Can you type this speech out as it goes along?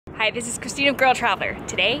Hi, this is Christine of GRRRL Traveler.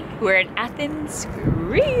 Today, we're in Athens,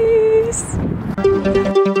 Greece.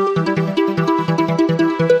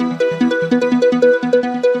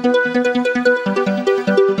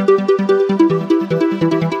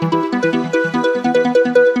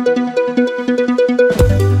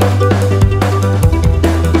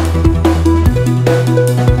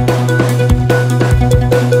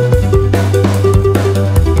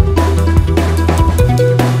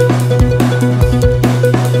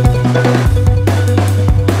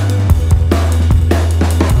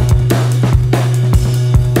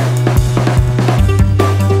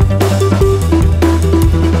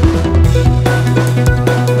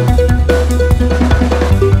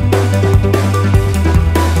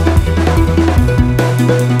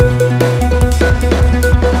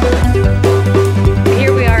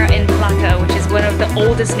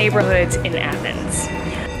 Neighborhoods in Athens.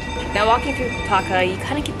 Now walking through Plaka, you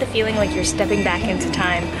kind of get the feeling like you're stepping back into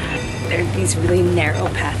time. There are these really narrow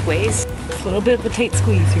pathways. It's a little bit of a tight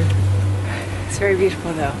squeeze here. It's very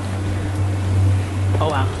beautiful though. Oh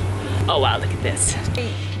wow. Oh wow, look at this.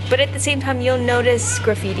 But at the same time, you'll notice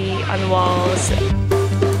graffiti on the walls.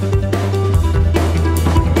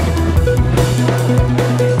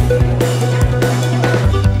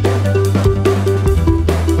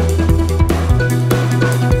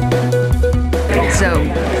 So,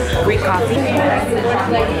 Greek coffee.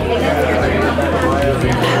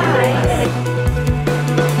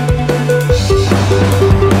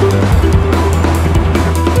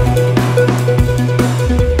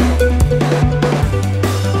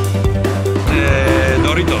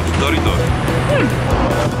 Doritos.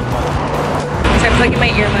 So I plug in my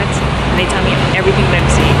earbuds and they tell me everything that I'm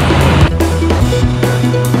seeing.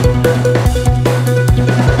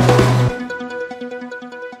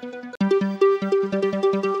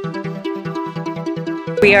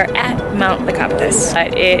 We are at Mount Lycabettus.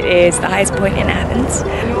 It is the highest point in Athens.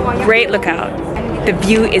 Great lookout. The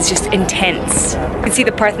view is just intense. You can see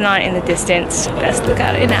the Parthenon in the distance. Best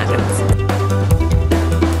lookout in Athens.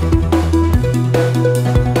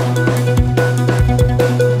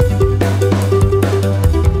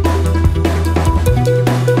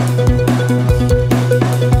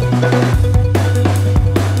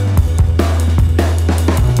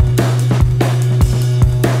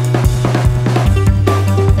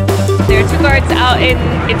 Guards out in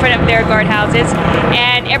front of their guard houses,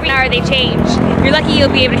 and every hour they change. If you're lucky, you'll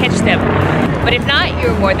be able to catch them. But if not,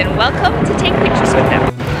 you're more than welcome to take pictures with them.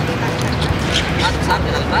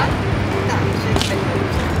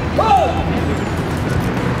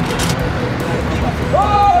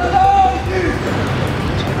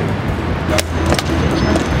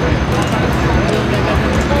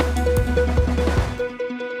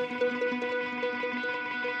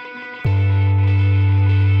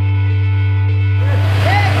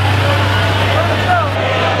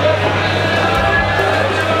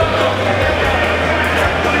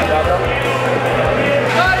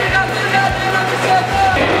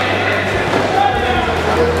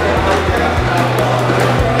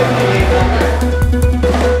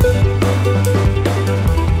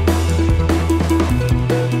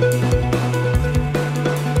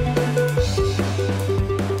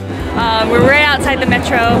 We're right outside the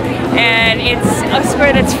metro, and it's a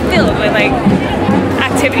square that's filled with like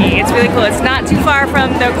activity. It's really cool. It's not too far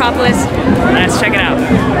from the Acropolis. Let's check it out.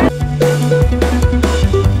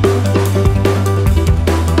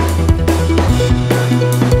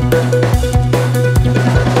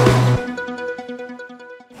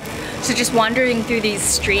 So just wandering through these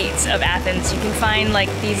streets of Athens, you can find like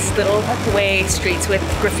these little tucked away streets with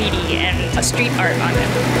graffiti and a street art on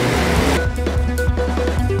them.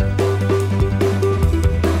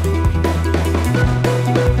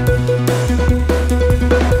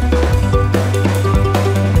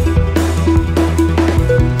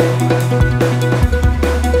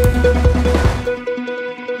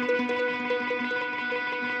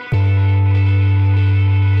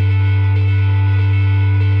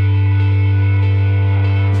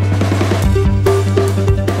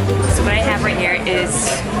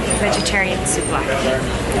 Vegetarian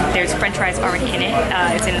souvlaki. There's french fries already in it.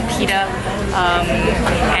 It's in pita,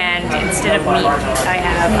 and instead of meat, I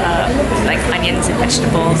have like onions and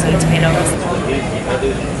vegetables and tomatoes.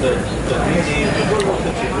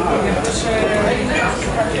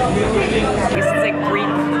 This is like Greek.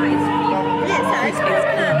 It's